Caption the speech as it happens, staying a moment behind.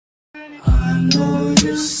know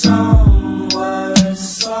you're somewhere,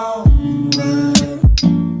 somewhere.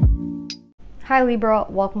 Hi Libra,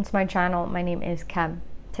 welcome to my channel. My name is Kem.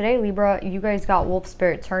 Today Libra, you guys got Wolf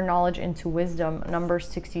Spirit, Turn Knowledge into Wisdom, number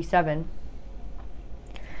 67.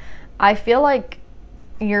 I feel like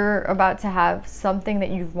you're about to have something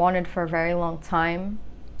that you've wanted for a very long time.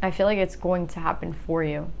 I feel like it's going to happen for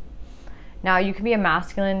you. Now, you could be a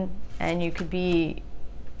masculine and you could be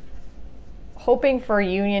hoping for a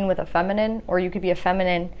union with a feminine, or you could be a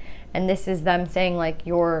feminine and this is them saying like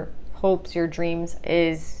your hopes, your dreams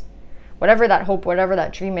is whatever that hope, whatever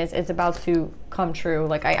that dream is, it's about to come true.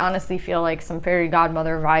 Like, I honestly feel like some fairy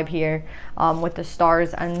godmother vibe here with the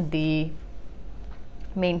stars and the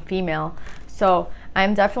main female. So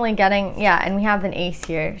I'm definitely getting, yeah, and we have an ace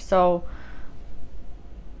here. So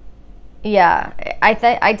yeah, I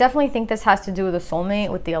definitely think this has to do with a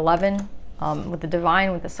soulmate, with the 11, with the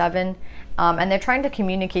divine, with the 7. And they're trying to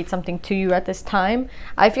communicate something to you at this time.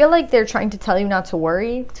 I feel like they're trying to tell you not to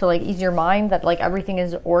worry, to like ease your mind, that like everything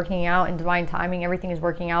is working out in divine timing. Everything is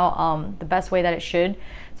working out the best way that it should.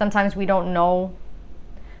 Sometimes we don't know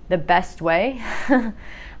the best way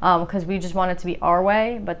because we just want it to be our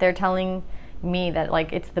way, but they're telling me that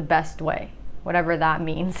like it's the best way, whatever that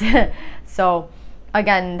means. So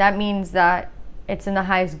again, that means that it's in the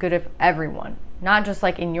highest good of everyone, not just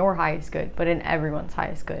like in your highest good, but in everyone's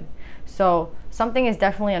highest good. So something is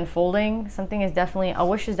definitely unfolding. Something is definitely, a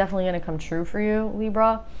wish is definitely going to come true for you,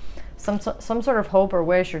 Libra. Some sort of hope or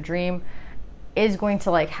wish or dream is going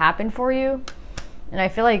to like happen for you. And I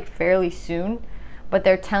feel like fairly soon, but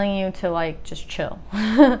they're telling you to like just chill,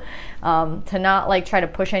 to not like try to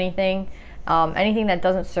push anything. Anything that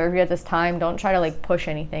doesn't serve you at this time, don't try to like push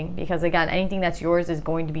anything, because again, anything that's yours is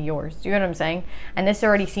going to be yours. Do you know what I'm saying? And this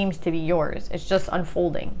already seems to be yours. It's just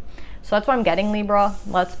unfolding. So that's what I'm getting, Libra.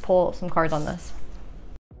 Let's pull some cards on this.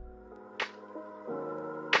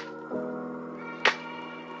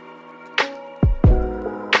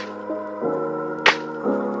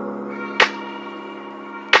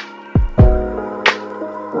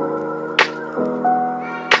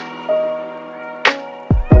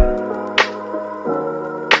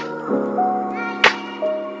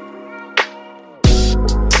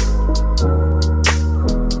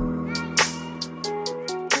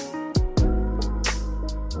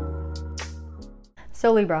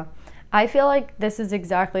 So Libra, I feel like this is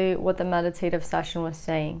exactly what the meditative session was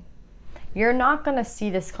saying. You're not going to see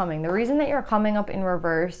this coming. The reason that you're coming up in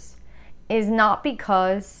reverse is not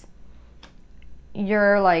because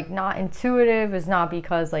you're like not intuitive, is not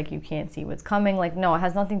because like you can't see what's coming. Like, no, it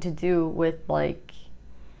has nothing to do with like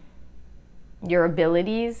your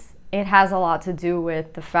abilities. It has a lot to do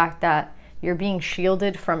with the fact that you're being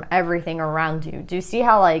shielded from everything around you. Do you see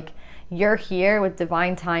how like you're here with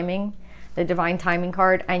divine timing, the divine timing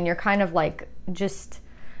card, and you're kind of like just,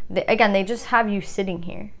 again, they just have you sitting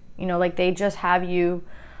here, you know, like they just have you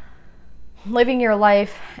living your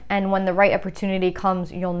life, and when the right opportunity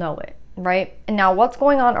comes, you'll know it, right? And now what's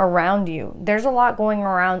going on around you? There's a lot going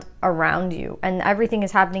around you, and everything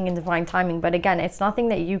is happening in divine timing, but again, it's nothing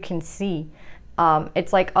that you can see.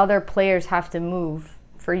 It's like other players have to move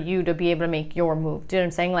for you to be able to make your move. Do you know what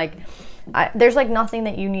I'm saying? Like, there's like nothing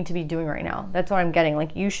that you need to be doing right now. That's what I'm getting.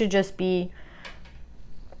 Like, you should just be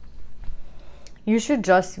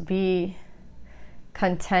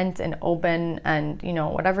content and open, and you know,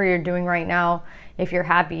 whatever you're doing right now, if you're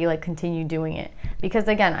happy, like continue doing it. Because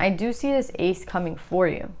again, I do see this ace coming for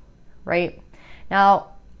you, right? Now,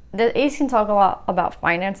 the ace can talk a lot about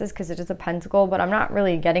finances because it is a pentacle, but I'm not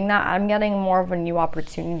really getting that. I'm getting more of a new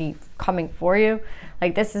opportunity coming for you.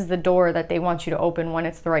 Like, this is the door that they want you to open when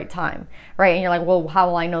it's the right time, right? And you're like, well, how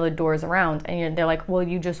will I know the door is around? And they're like, well,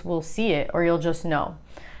 you just will see it, or you'll just know,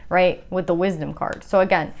 right? With the wisdom card. So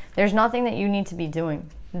again, there's nothing that you need to be doing.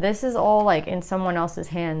 This is all like in someone else's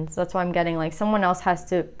hands. That's why I'm getting like someone else has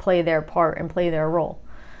to play their part and play their role.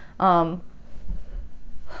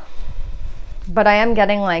 But I am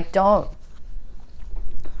getting like, I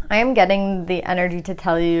am getting the energy to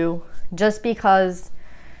tell you, just because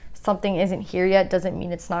something isn't here yet doesn't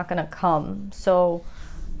mean it's not gonna come. So,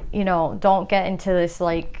 you know, don't get into this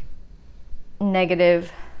like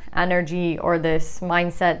negative energy or this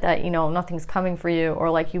mindset that, you know, nothing's coming for you,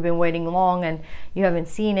 or like you've been waiting long and you haven't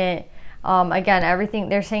seen it. Again, everything,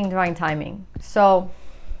 they're saying divine timing. So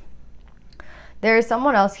there is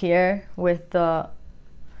someone else here with the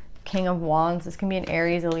King of Wands. This can be an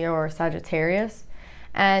Aries, a Leo, or a Sagittarius.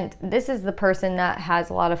 And this is the person that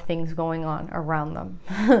has a lot of things going on around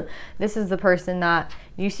them. This is the person that,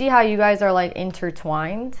 you see how you guys are like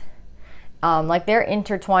intertwined? Like they're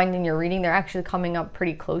intertwined in your reading. They're actually coming up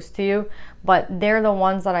pretty close to you, but they're the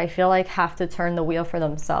ones that I feel like have to turn the wheel for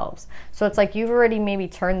themselves. So it's like you've already maybe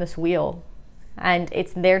turned this wheel and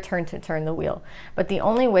it's their turn to turn the wheel. But the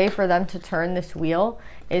only way for them to turn this wheel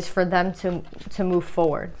is for them to move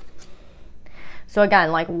forward. So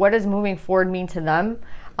again, like what does moving forward mean to them?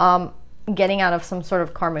 Getting out of some sort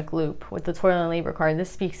of karmic loop with the Toil and Labor card. This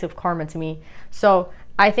speaks of karma to me. So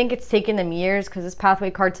I think it's taken them years, because this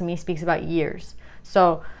pathway card to me speaks about years.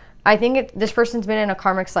 So I think this person's been in a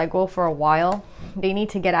karmic cycle for a while. They need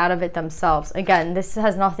to get out of it themselves. Again, this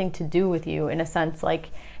has nothing to do with you in a sense, like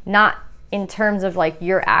not in terms of like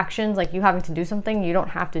your actions, like you having to do something. You don't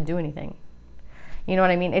have to do anything. You know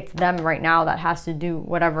what I mean? It's them right now that has to do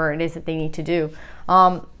whatever it is that they need to do.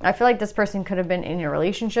 I feel like this person could have been in a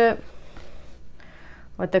relationship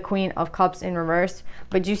with the Queen of Cups in reverse.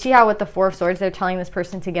 But do you see how with the Four of Swords, they're telling this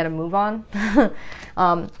person to get a move on?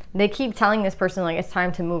 They keep telling this person, like, it's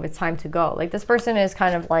time to move, it's time to go. Like, this person is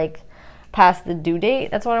kind of, like, past the due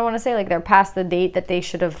date. That's what I want to say. Like, they're past the date that they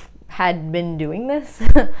should have had been doing this.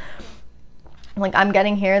 Like, I'm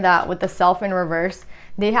getting here that with the Self in reverse,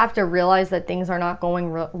 they have to realize that things are not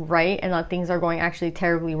going right and that things are going actually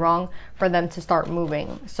terribly wrong for them to start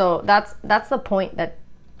moving. So that's the point that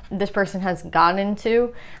this person has gotten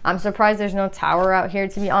into. I'm surprised there's no tower out here,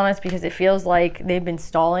 to be honest, because it feels like they've been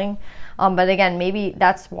stalling. But again, maybe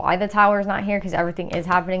that's why the tower is not here, because everything is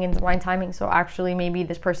happening in divine timing. So actually, maybe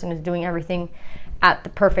this person is doing everything at the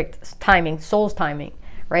perfect timing, soul's timing,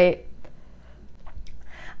 right?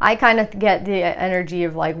 I kind of get the energy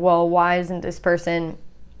of like, well, why isn't this person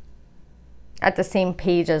at the same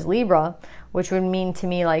page as Libra? Which would mean to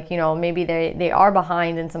me, like, you know, maybe they are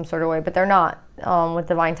behind in some sort of way, but they're not with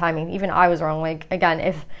divine timing. Even I was wrong. Like, again,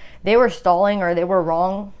 if they were stalling or they were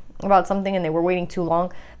wrong about something and they were waiting too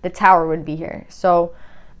long, the tower would be here. So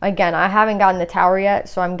again, I haven't gotten the tower yet,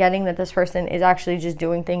 so I'm getting that this person is actually just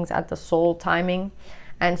doing things at the soul timing.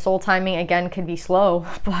 And soul timing, again, could be slow,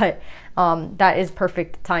 but that is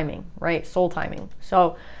perfect timing, right? Soul timing.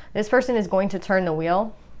 So this person is going to turn the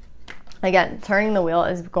wheel. Again, turning the wheel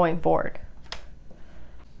is going forward.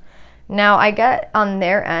 Now, I get on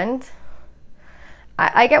their end,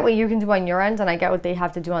 I get what you can do on your end, and I get what they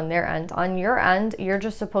have to do on their end. On your end, you're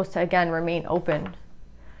just supposed to, again, remain open.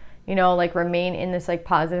 You know, like remain in this like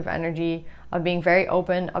positive energy of being very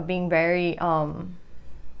open, of being very,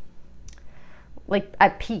 like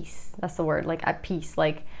at peace. That's the word, like at peace.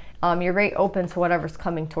 Like you're very open to whatever's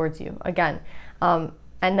coming towards you, again. And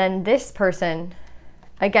then this person,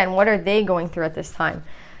 again, what are they going through at this time?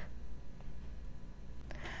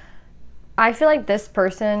 I feel like this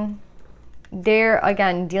person, they're,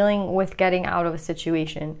 again, dealing with getting out of a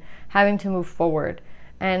situation, having to move forward.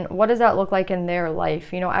 And what does that look like in their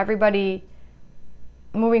life? You know, everybody,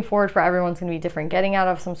 moving forward for everyone's going to be different. Getting out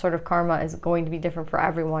of some sort of karma is going to be different for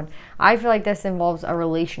everyone. I feel like this involves a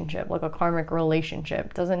relationship, like a karmic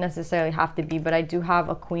relationship. Doesn't necessarily have to be, but I do have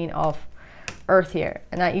a Queen of Earth here,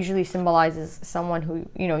 and that usually symbolizes someone who,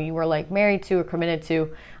 you know, you were like married to or committed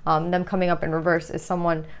to. Them coming up in reverse is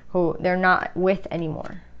someone who they're not with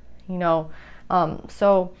anymore, you know.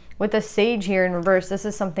 So with the Sage here in reverse, this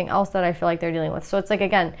is something else that I feel like they're dealing with. So it's like,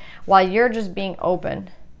 again, while you're just being open,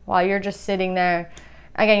 while you're just sitting there,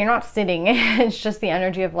 again, you're not sitting, it's just the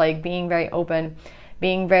energy of like being very open,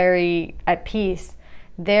 being very at peace.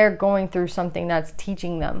 They're going through something that's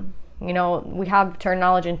teaching them. You know, we have turned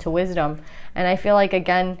knowledge into wisdom. And I feel like,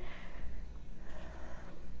 again,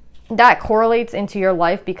 that correlates into your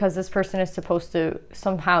life because this person is supposed to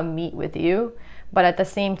somehow meet with you. But at the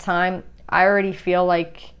same time, I already feel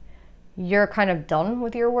like you're kind of done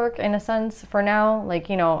with your work in a sense for now. Like,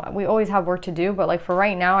 you know, we always have work to do. But like for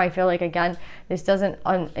right now, I feel like, again, this doesn't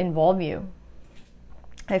involve you.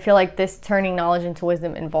 I feel like this turning knowledge into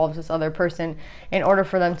wisdom involves this other person in order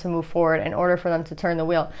for them to move forward, in order for them to turn the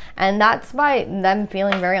wheel. And that's by them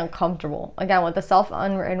feeling very uncomfortable. Again, with the Self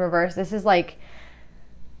in reverse, this is like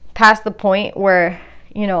past the point where,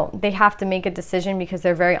 you know, they have to make a decision because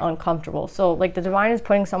they're very uncomfortable. So like the divine is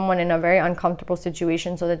putting someone in a very uncomfortable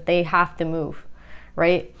situation so that they have to move,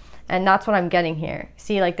 right? And that's what I'm getting here.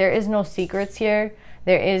 See, like there is no secrets here.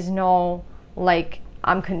 There is no like,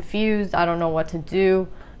 I'm confused, I don't know what to do,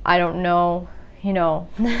 I don't know, you know,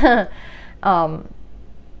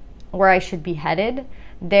 where I should be headed.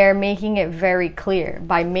 They're making it very clear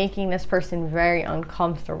by making this person very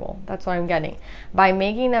uncomfortable. That's what I'm getting. By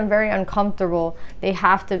making them very uncomfortable, they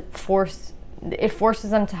have to it forces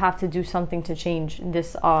them to have to do something to change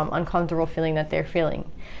this uncomfortable feeling that they're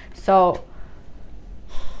feeling. So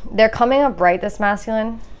they're coming up bright, this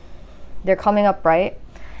masculine. They're coming up bright.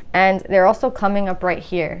 And they're also coming up right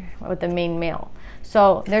here with the main male.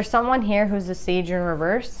 So there's someone here who's the Sage in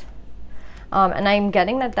reverse. And I'm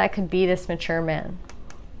getting that that could be this mature man.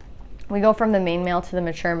 We go from the main male to the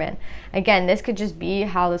mature man. Again, this could just be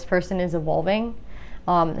how this person is evolving,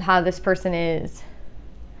 how this person is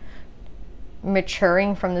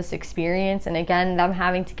maturing from this experience. And again, them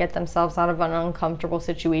having to get themselves out of an uncomfortable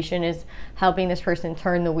situation is helping this person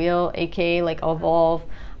turn the wheel, aka like evolve,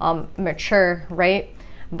 mature, right?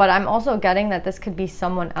 But I'm also getting that this could be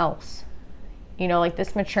someone else. You know, like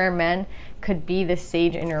this mature man could be the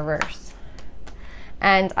Sage in reverse.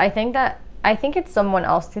 And I think it's someone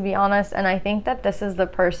else, to be honest. And I think that this is the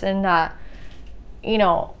person that, you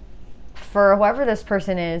know, for whoever this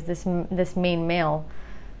person is, this main male,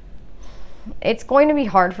 it's going to be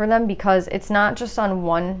hard for them because it's not just on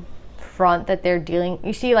one front that they're dealing.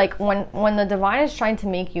 You see, like when the divine is trying to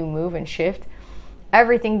make you move and shift,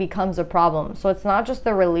 everything becomes a problem. So it's not just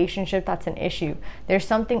the relationship that's an issue. There's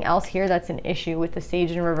something else here that's an issue with the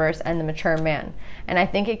Sage in reverse and the mature man. And I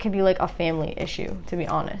think it could be like a family issue, to be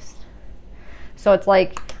honest. So it's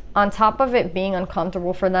like, on top of it being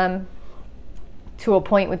uncomfortable for them to a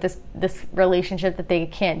point with this relationship that they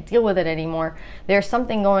can't deal with it anymore, there's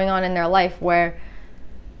something going on in their life where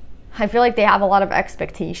I feel like they have a lot of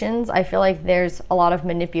expectations. I feel like there's a lot of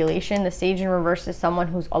manipulation. The Sage in reverse is someone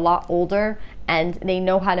who's a lot older and they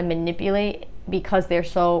know how to manipulate because they're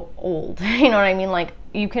so old. You know what I mean? Like,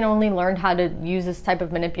 you can only learn how to use this type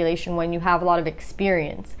of manipulation when you have a lot of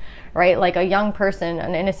experience, right? Like a young person,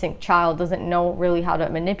 an innocent child, doesn't know really how to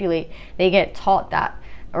manipulate. They get taught that,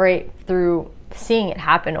 right, through seeing it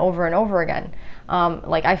happen over and over again.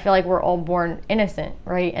 Like, I feel like we're all born innocent,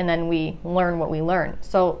 right? And then we learn what we learn.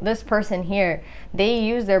 So this person here, they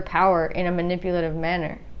use their power in a manipulative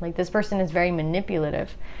manner. Like, this person is very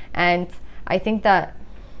manipulative. And I think that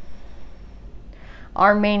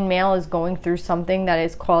our main male is going through something that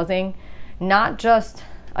is causing not just,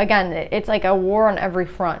 again, it's like a war on every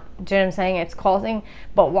front. Do you know what I'm saying? It's causing,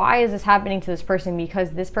 but why is this happening to this person?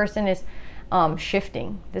 Because this person is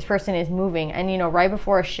shifting. This person is moving. And, you know, right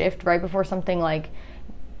before a shift, right before something like,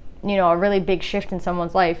 you know, a really big shift in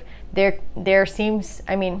someone's life, there seems,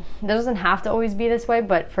 I mean, it doesn't have to always be this way,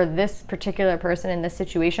 but for this particular person in this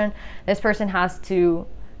situation, this person has to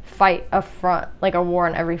fight a front, like a war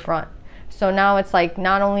on every front. So now it's like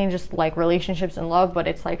not only just like relationships and love, but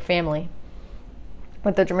it's like family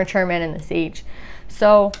with the mature man and the Sage.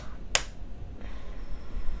 So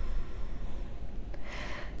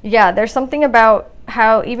yeah, there's something about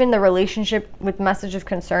how even the relationship with message of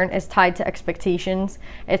concern is tied to expectations.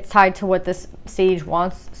 It's tied to what this Sage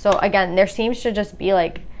wants. So again, there seems to just be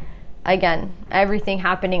like, again, everything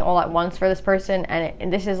happening all at once for this person,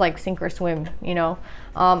 and this is like sink or swim, you know.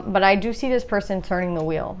 But I do see this person turning the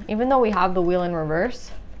wheel. Even though we have the wheel in reverse,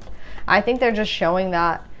 I think they're just showing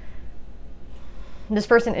that this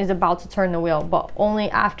person is about to turn the wheel, but only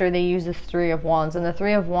after they use the Three of Wands. And the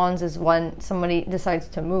Three of Wands is when somebody decides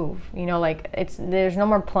to move, you know, like there's no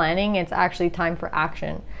more planning. It's actually time for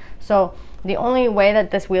action. So the only way that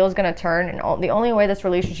this wheel is going to turn, and the only way this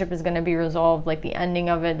relationship is going to be resolved, like the ending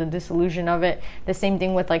of it, the dissolution of it, the same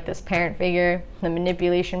thing with like this parent figure, the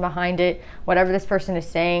manipulation behind it, whatever this person is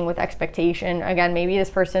saying with expectation. Again, maybe this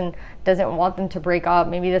person doesn't want them to break up.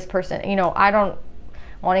 Maybe this person, you know, I don't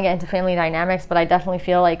want to get into family dynamics, but I definitely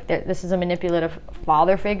feel like this is a manipulative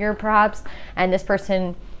father figure perhaps, and this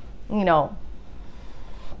person, you know,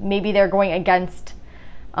 maybe they're going against,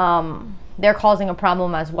 they're causing a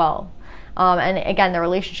problem as well. And again, the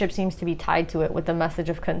relationship seems to be tied to it with the message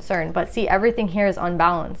of concern. But see, everything here is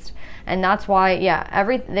unbalanced, and that's why, yeah,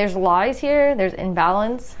 there's lies here, there's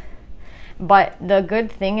imbalance. But the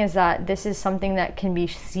good thing is that this is something that can be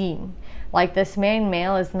seen. Like, this main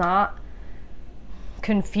male is not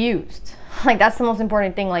confused. Like, that's the most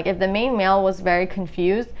important thing. Like, if the main male was very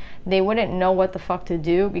confused, they wouldn't know what the fuck to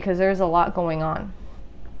do because there's a lot going on.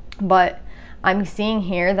 But I'm seeing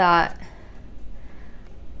here that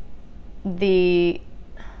I'm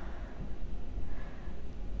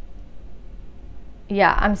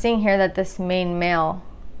seeing here that this main male,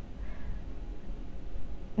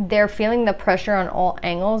 they're feeling the pressure on all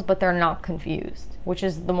angles, but they're not confused, which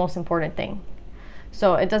is the most important thing.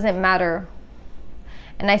 So it doesn't matter.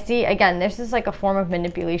 And I see, again, this is like a form of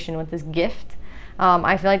manipulation with this gift.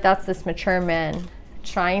 I feel like that's this mature man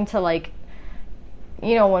trying to, like,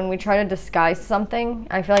 you know, when we try to disguise something,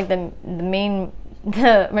 I feel like the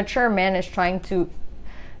mature man is trying to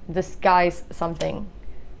disguise something.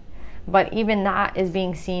 But even that is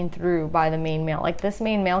being seen through by the main male. Like, this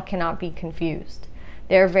main male cannot be confused.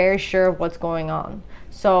 They're very sure of what's going on.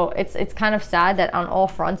 So it's kind of sad that on all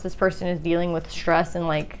fronts this person is dealing with stress and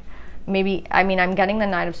like maybe, I mean, I'm getting the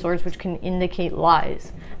Knight of Swords, which can indicate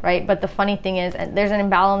lies, right? But the funny thing is, there's an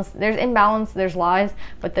imbalance, there's lies,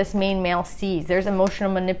 but this main male sees. There's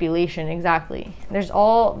emotional manipulation, exactly. There's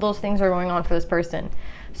all those things are going on for this person.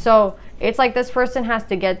 So it's like this person has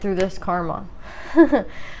to get through this karma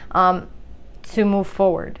to move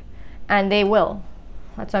forward. And they will.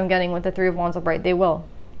 That's what I'm getting with the Three of Wands upright. They will.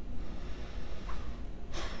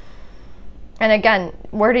 And again,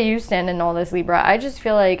 where do you stand in all this, Libra? I just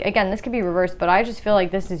feel like, again, this could be reversed, but I just feel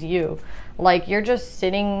like this is you. Like, you're just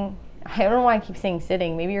sitting. I don't know why I keep saying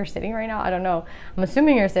sitting. Maybe you're sitting right now. I don't know. I'm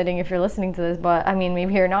assuming you're sitting if you're listening to this, but I mean,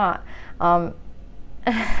 maybe you're not. But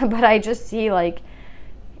I just see, like,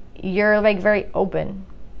 you're, like, very open.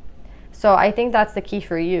 So I think that's the key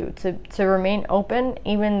for you, to remain open,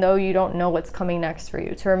 even though you don't know what's coming next for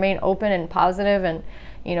you. To remain open and positive and,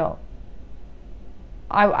 you know,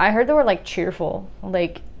 I heard the word, like, cheerful.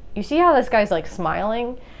 Like, you see how this guy's, like,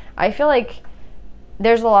 smiling? I feel like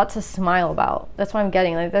there's a lot to smile about. That's what I'm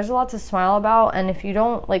getting. Like, there's a lot to smile about, and if you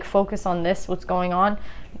don't, like, focus on this, what's going on,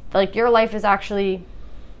 like, your life is actually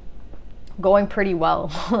going pretty well.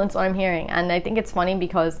 That's what I'm hearing. And I think it's funny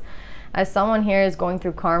because as someone here is going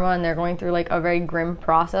through karma and they're going through, like, a very grim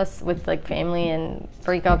process with, like, family and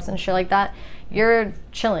breakups and shit like that, you're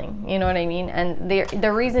chilling, you know what I mean? And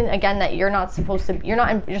the reason, again, that you're not supposed to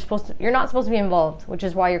be involved, which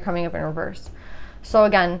is why you're coming up in reverse. So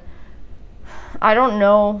again, I don't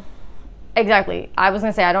know exactly. I was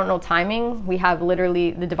gonna say I don't know timing. We have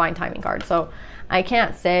literally the divine timing card, so I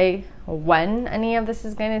can't say when any of this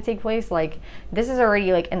is going to take place. Like, this is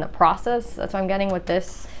already, like, in the process. That's what I'm getting with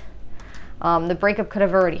this. The breakup could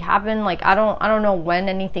have already happened. Like, I don't know when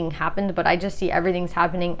anything happened, but I just see everything's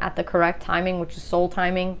happening at the correct timing, which is soul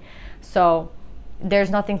timing. So there's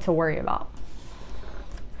nothing to worry about.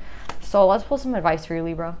 So let's pull some advice for you,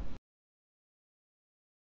 Libra.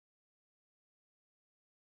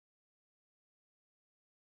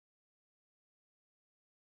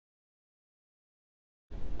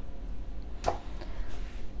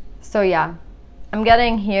 So yeah, I'm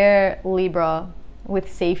getting here, Libra, with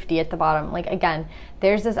safety at the bottom. Like, again,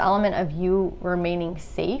 there's this element of you remaining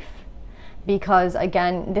safe because,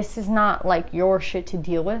 again, this is not, like, your shit to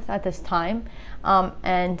deal with at this time.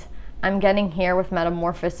 And I'm getting here with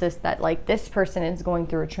metamorphosis that, like, this person is going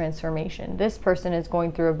through a transformation. This person is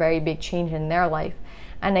going through a very big change in their life.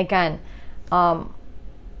 And again, I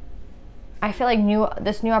feel like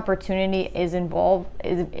this new opportunity is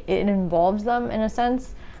it involves them in a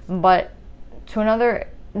sense, but to another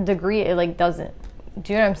degree, it, like, doesn't.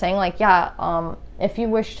 Do you know what I'm saying? Like, yeah, if you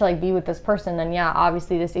wish to, like, be with this person, then yeah,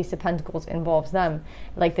 obviously this Ace of Pentacles involves them.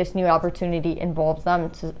 Like, this new opportunity involves them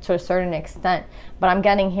to a certain extent. But I'm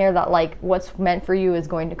getting here that, like, what's meant for you is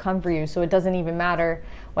going to come for you. So it doesn't even matter.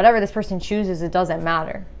 Whatever this person chooses, it doesn't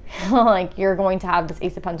matter. Like, you're going to have this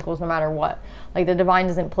Ace of Pentacles no matter what. Like, the divine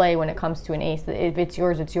doesn't play when it comes to an ace. If it's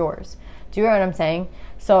yours, it's yours. Do you know what I'm saying?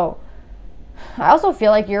 So I also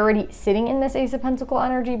feel like you're already sitting in this Ace of Pentacle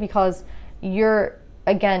energy because you're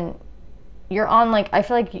on, like, I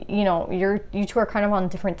feel like, you know, you two are kind of on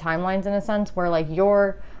different timelines in a sense where, like,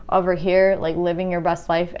 you're over here, like, living your best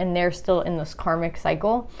life and they're still in this karmic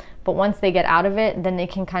cycle. But once they get out of it, then they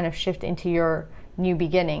can kind of shift into your new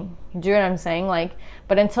beginning. Do you know what I'm saying? Like,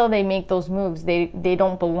 but until they make those moves, they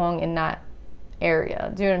don't belong in that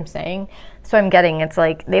area. Do you know what I'm saying? So I'm getting, it's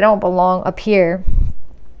like they don't belong up here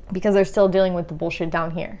because they're still dealing with the bullshit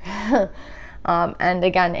down here. And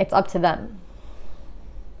again, it's up to them.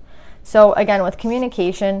 So again, with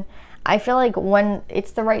communication, I feel like when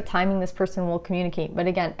it's the right timing, this person will communicate. But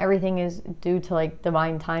again, everything is due to, like,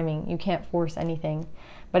 divine timing. You can't force anything.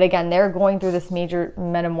 But again, they're going through this major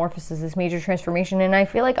metamorphosis, this major transformation. And I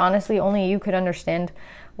feel like, honestly, only you could understand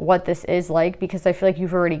what this is like because I feel like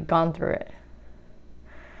you've already gone through it.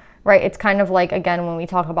 Right? It's kind of like, again, when we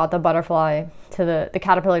talk about the butterfly to the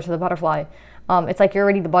caterpillar to the butterfly. It's like you're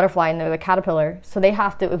already the butterfly and they're the caterpillar. So they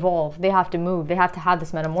have to evolve. They have to move. They have to have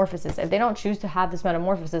this metamorphosis. If they don't choose to have this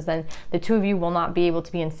metamorphosis, then the two of you will not be able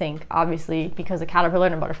to be in sync, obviously, because a caterpillar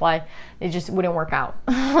and a butterfly, it just wouldn't work out.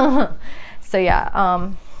 So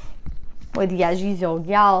yeah, with Yaji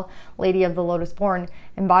Zodiac, Lady of the Lotus Born,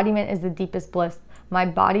 embodiment is the deepest bliss. My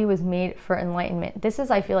body was made for enlightenment. This is,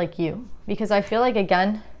 I feel like, you. Because I feel like,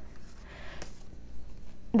 again,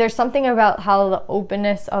 there's something about how the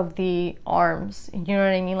openness of the arms, you know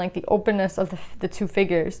what I mean? Like, the openness of the two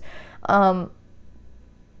figures. I'm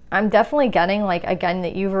definitely getting, like, again,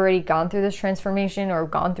 that you've already gone through this transformation or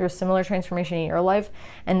gone through a similar transformation in your life,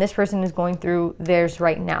 and this person is going through theirs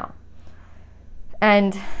right now.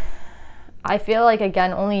 And I feel like,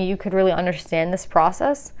 again, only you could really understand this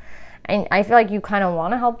process. And I feel like you kind of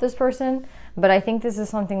want to help this person, but I think this is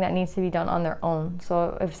something that needs to be done on their own.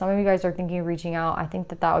 So if some of you guys are thinking of reaching out, I think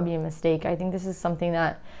that that would be a mistake. I think this is something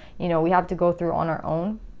that, you know, we have to go through on our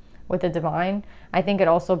own with the divine. I think it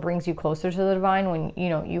also brings you closer to the divine when, you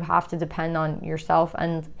know, you have to depend on yourself,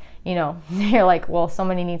 and, you know, you're like, well,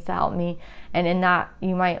 somebody needs to help me. And in that,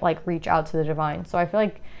 you might like reach out to the divine. So I feel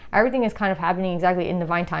like everything is kind of happening exactly in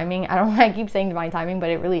divine timing. I don't I keep saying divine timing, but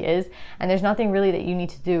it really is. And there's nothing really that you need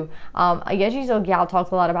to do. Yeji Zodiac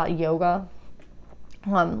talks a lot about yoga,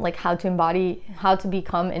 like how to embody, how to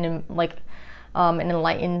become an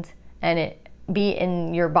enlightened and it be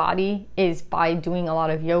in your body is by doing a lot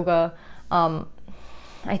of yoga.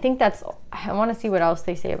 I think that's, I want to see what else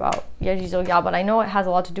they say about Yeji Zodiac, but I know it has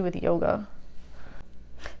a lot to do with yoga.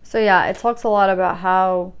 So yeah, it talks a lot about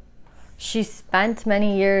how she spent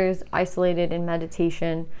many years isolated in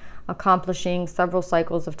meditation, accomplishing several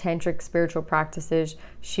cycles of tantric spiritual practices.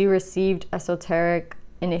 She received esoteric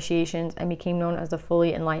initiations and became known as the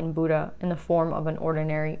fully enlightened Buddha in the form of an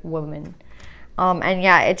ordinary woman. And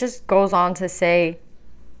yeah, it just goes on to say,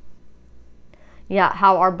 yeah,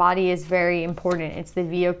 how our body is very important. It's the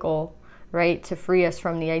vehicle, right, to free us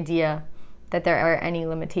from the idea that there are any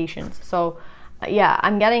limitations. So yeah,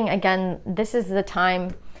 I'm getting, again, this is the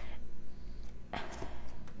time,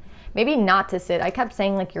 maybe not to sit. I kept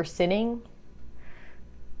saying like you're sitting.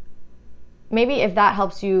 Maybe if that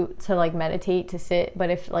helps you to like meditate, to sit, but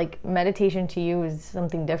if like meditation to you is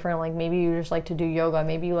something different, like maybe you just like to do yoga,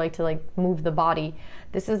 maybe you like to like move the body,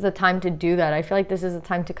 this is the time to do that. I feel like this is the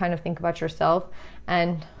time to kind of think about yourself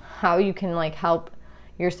and how you can like help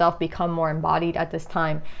yourself become more embodied at this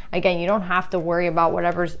time. Again, you don't have to worry about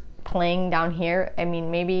whatever's playing down here. I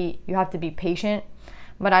mean, maybe you have to be patient,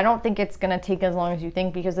 but I don't think it's going to take as long as you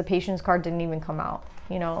think, because the patience card didn't even come out.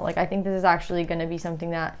 You know, like I think this is actually going to be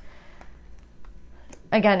something that,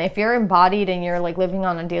 again, if you're embodied and you're like living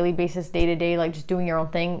on a daily basis, day to day, like just doing your own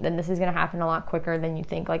thing, then this is going to happen a lot quicker than you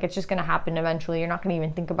think. Like it's just going to happen eventually. You're not going to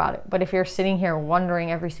even think about it. But if you're sitting here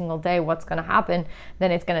wondering every single day what's going to happen,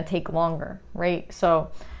 then it's going to take longer, right?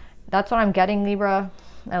 So that's what I'm getting, Libra.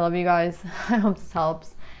 I love you guys. I hope this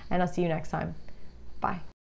helps, and I'll see you next time. Bye.